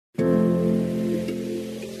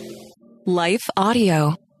Life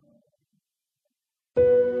Audio.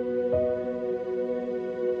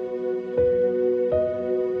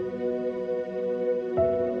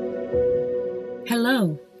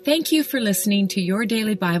 Hello. Thank you for listening to Your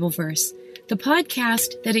Daily Bible Verse, the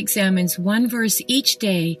podcast that examines one verse each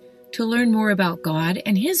day to learn more about God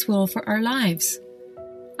and His will for our lives.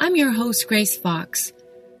 I'm your host, Grace Fox,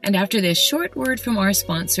 and after this short word from our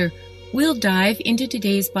sponsor, we'll dive into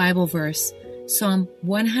today's Bible verse, Psalm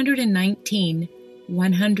 119,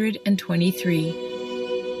 123.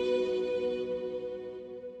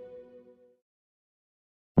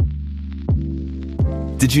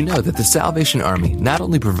 Did you know that the Salvation Army not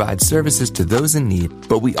only provides services to those in need,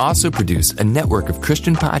 but we also produce a network of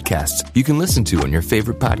Christian podcasts you can listen to on your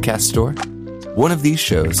favorite podcast store? One of these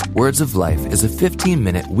shows, Words of Life, is a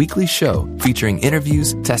 15-minute weekly show featuring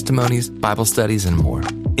interviews, testimonies, Bible studies, and more.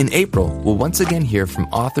 In April, we'll once again hear from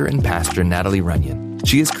author and pastor Natalie Runyon.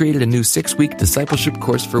 She has created a new 6-week discipleship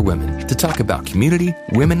course for women to talk about community,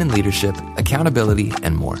 women in leadership, accountability,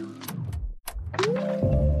 and more.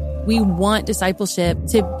 We want discipleship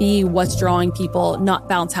to be what's drawing people, not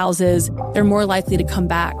bounce houses. They're more likely to come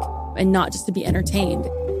back and not just to be entertained.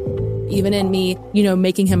 Even in me,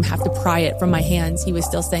 making him have to pry it from my hands, he was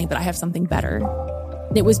still saying, but I have something better.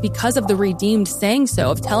 And it was because of the redeemed saying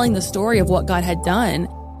so, of telling the story of what God had done.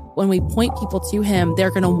 When we point people to him, they're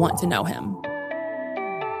going to want to know him.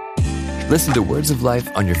 Listen to Words of Life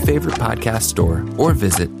on your favorite podcast store or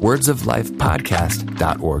visit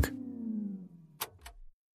wordsoflifepodcast.org.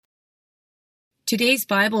 Today's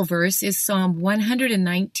Bible verse is Psalm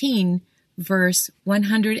 119, verse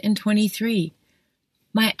 123.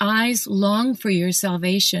 My eyes long for your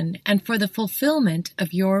salvation and for the fulfillment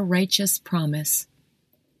of your righteous promise.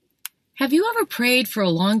 Have you ever prayed for a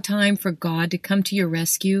long time for God to come to your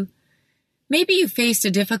rescue? Maybe you faced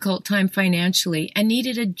a difficult time financially and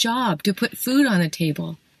needed a job to put food on the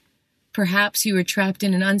table. Perhaps you were trapped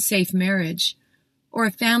in an unsafe marriage, or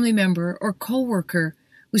a family member or coworker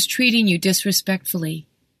was treating you disrespectfully.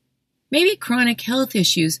 Maybe chronic health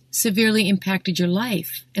issues severely impacted your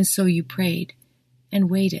life, and so you prayed and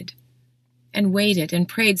waited and waited and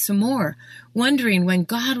prayed some more, wondering when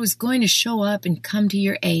God was going to show up and come to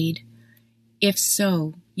your aid. If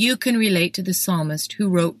so, you can relate to the psalmist who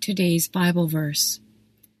wrote today's Bible verse.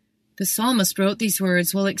 The psalmist wrote these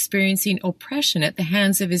words while experiencing oppression at the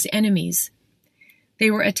hands of his enemies. They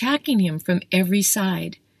were attacking him from every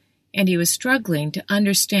side, and he was struggling to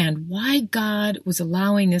understand why God was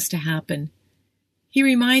allowing this to happen. He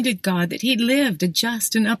reminded God that he'd lived a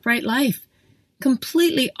just and upright life,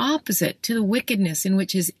 completely opposite to the wickedness in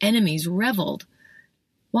which his enemies reveled.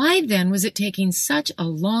 Why then was it taking such a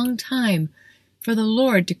long time for the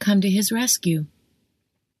Lord to come to his rescue?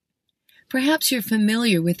 Perhaps you're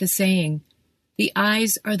familiar with the saying, "The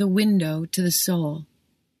eyes are the window to the soul."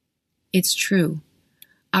 It's true.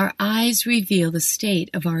 Our eyes reveal the state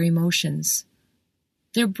of our emotions.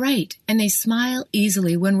 They're bright and they smile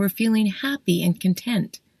easily when we're feeling happy and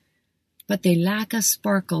content, but they lack a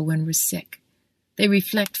sparkle when we're sick. They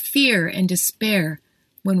reflect fear and despair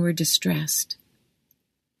when we're distressed.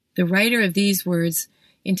 The writer of these words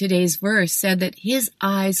in today's verse said that his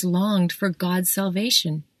eyes longed for God's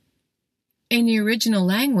salvation. In the original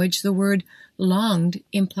language, the word longed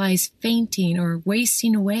implies fainting or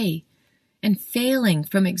wasting away and failing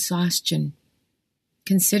from exhaustion.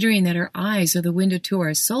 Considering that our eyes are the window to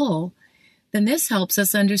our soul, then this helps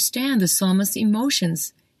us understand the psalmist's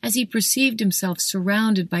emotions as he perceived himself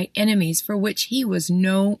surrounded by enemies for which he was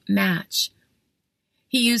no match.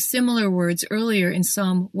 He used similar words earlier in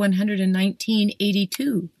Psalm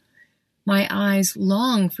 119:82. My eyes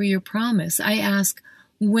long for your promise. I ask,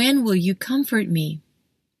 when will you comfort me?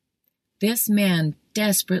 This man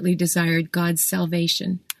desperately desired God's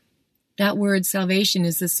salvation. That word salvation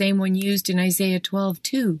is the same one used in Isaiah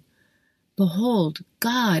 12:2. Behold,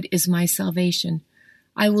 God is my salvation.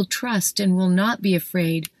 I will trust and will not be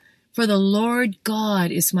afraid, for the Lord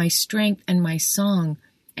God is my strength and my song,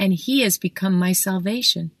 and he has become my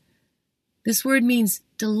salvation. This word means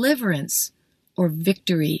deliverance or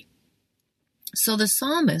victory. So the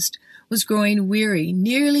psalmist was growing weary,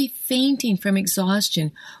 nearly fainting from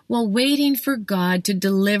exhaustion, while waiting for God to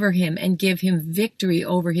deliver him and give him victory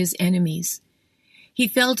over his enemies. He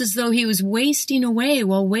felt as though he was wasting away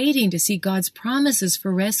while waiting to see God's promises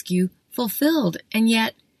for rescue fulfilled, and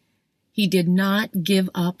yet he did not give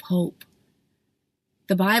up hope.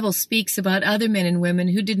 The Bible speaks about other men and women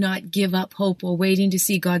who did not give up hope while waiting to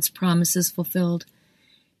see God's promises fulfilled.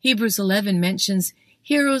 Hebrews 11 mentions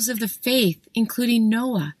heroes of the faith, including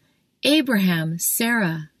Noah, Abraham,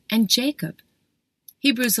 Sarah, and Jacob.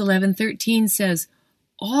 Hebrews 11:13 says,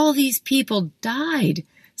 all these people died,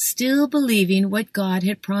 still believing what God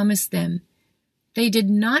had promised them. They did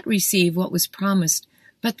not receive what was promised,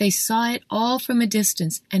 but they saw it all from a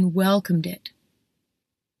distance and welcomed it.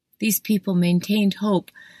 These people maintained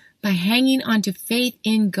hope by hanging on to faith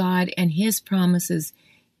in God and His promises,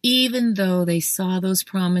 even though they saw those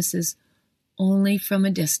promises only from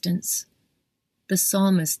a distance. The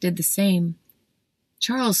psalmist did the same.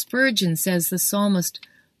 Charles Spurgeon says the psalmist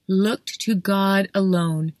looked to God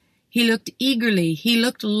alone. He looked eagerly. He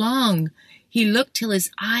looked long. He looked till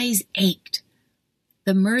his eyes ached.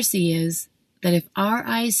 The mercy is that if our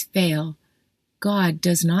eyes fail, God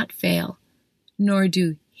does not fail, nor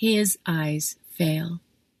do His eyes fail.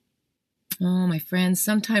 Oh, my friends,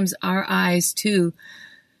 sometimes our eyes, too,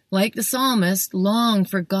 like the psalmist, long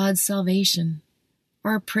for God's salvation.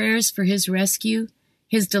 Our prayers for His rescue,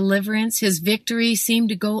 His deliverance, His victory seem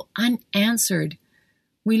to go unanswered.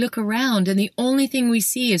 We look around, and the only thing we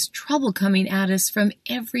see is trouble coming at us from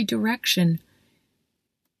every direction.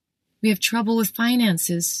 We have trouble with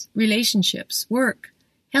finances, relationships, work,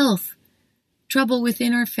 health, trouble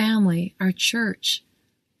within our family, our church,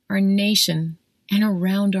 our nation, and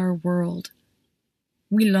around our world.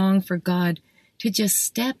 We long for God to just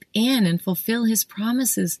step in and fulfill His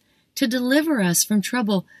promises to deliver us from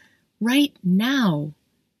trouble right now,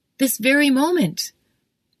 this very moment.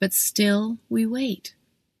 But still we wait.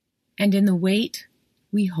 And in the wait,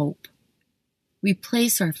 we hope. We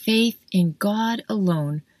place our faith in God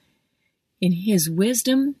alone, in His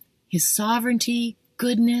wisdom, His sovereignty,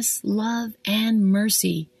 goodness, love, and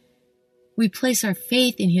mercy. We place our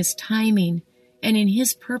faith in His timing and in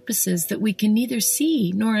His purposes that we can neither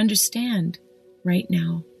see nor understand right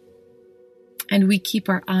now. And we keep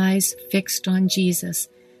our eyes fixed on Jesus,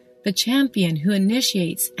 the champion who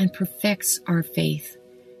initiates and perfects our faith.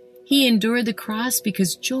 He endured the cross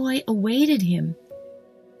because joy awaited Him.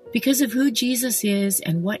 Because of who Jesus is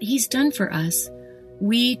and what He's done for us,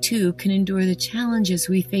 we too can endure the challenges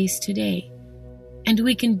we face today. And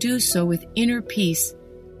we can do so with inner peace,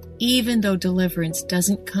 even though deliverance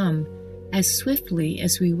doesn't come as swiftly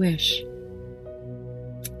as we wish.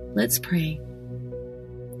 Let's pray.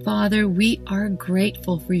 Father, we are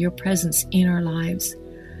grateful for Your presence in our lives.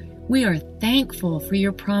 We are thankful for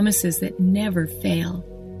Your promises that never fail.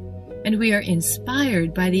 And we are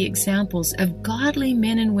inspired by the examples of godly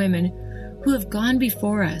men and women who have gone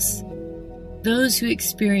before us, those who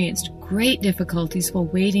experienced great difficulties while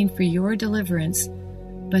waiting for Your deliverance,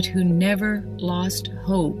 but who never lost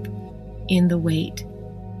hope in the wait.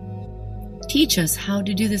 Teach us how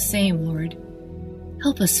to do the same, Lord.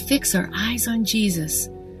 Help us fix our eyes on Jesus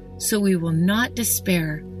so we will not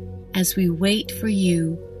despair as we wait for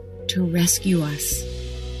You to rescue us.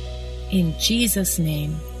 In Jesus'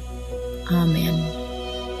 name, Amen.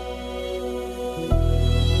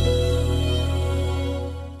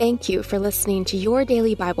 Thank you for listening to Your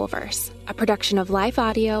Daily Bible Verse, a production of Life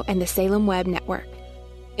Audio and the Salem Web Network.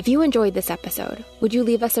 If you enjoyed this episode, would you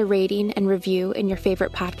leave us a rating and review in your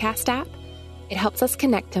favorite podcast app? It helps us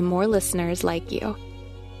connect to more listeners like you.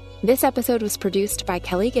 This episode was produced by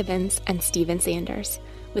Kelly Gibbons and Stephen Sanders,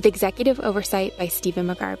 with executive oversight by Stephen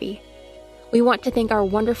McGarvey. We want to thank our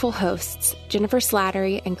wonderful hosts, Jennifer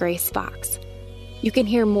Slattery and Grace Fox. You can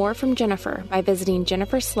hear more from Jennifer by visiting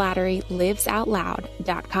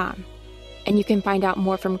jenniferslatterylivesOutloud.com. And you can find out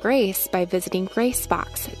more from Grace by visiting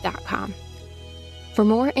gracefox.com. For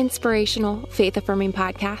more inspirational, faith-affirming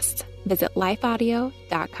podcasts, visit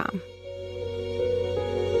lifeaudio.com.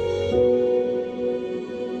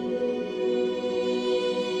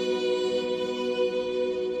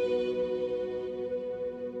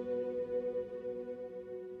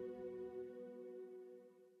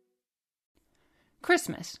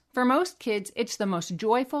 Christmas. For most kids, it's the most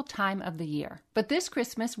joyful time of the year. But this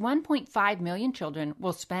Christmas, 1.5 million children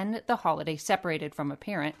will spend the holiday separated from a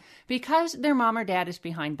parent because their mom or dad is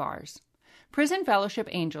behind bars. Prison Fellowship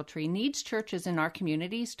Angel Tree needs churches in our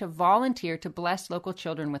communities to volunteer to bless local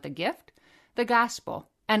children with a gift, the gospel,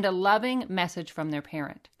 and a loving message from their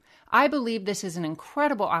parent. I believe this is an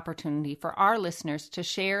incredible opportunity for our listeners to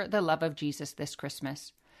share the love of Jesus this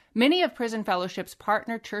Christmas. Many of Prison Fellowship's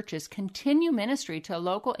partner churches continue ministry to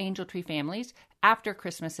local Angel Tree families after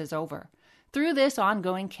Christmas is over. Through this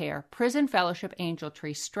ongoing care, Prison Fellowship Angel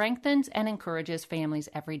Tree strengthens and encourages families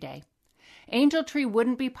every day. Angel Tree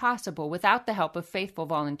wouldn't be possible without the help of faithful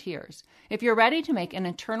volunteers. If you're ready to make an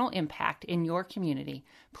eternal impact in your community,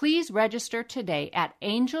 please register today at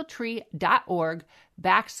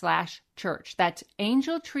angeltree.org/church. That's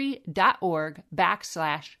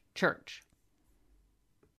angeltree.org/church.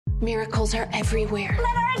 Miracles are everywhere.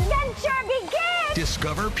 Let our adventure begin!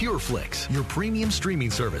 Discover PureFlix, your premium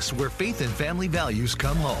streaming service where faith and family values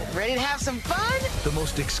come home. Ready to have some fun? The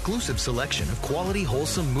most exclusive selection of quality,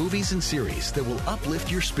 wholesome movies and series that will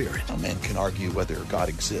uplift your spirit. A man can argue whether God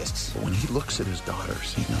exists, but when he looks at his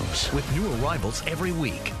daughters, he knows. With new arrivals every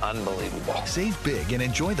week. Unbelievable. Save big and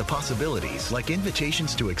enjoy the possibilities, like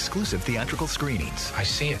invitations to exclusive theatrical screenings. I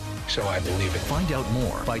see it, so I believe it. Find out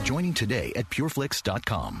more by joining today at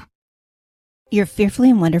pureflix.com. You're fearfully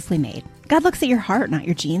and wonderfully made. God looks at your heart, not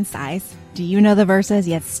your jean size. Do you know the verses,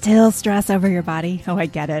 yet still stress over your body? Oh, I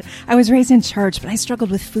get it. I was raised in church, but I struggled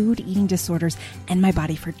with food, eating disorders, and my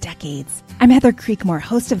body for decades. I'm Heather Creekmore,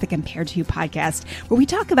 host of the Compared to You podcast, where we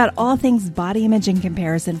talk about all things body image and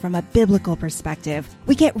comparison from a biblical perspective.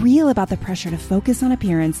 We get real about the pressure to focus on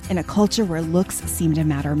appearance in a culture where looks seem to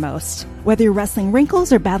matter most. Whether you're wrestling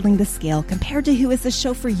wrinkles or battling the scale, Compared to Who is the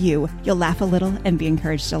show for you. You'll laugh a little and be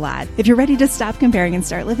encouraged a lot. If you're ready to stop comparing and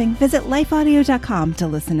start living, visit lifeaudio.com to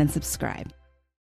listen and subscribe.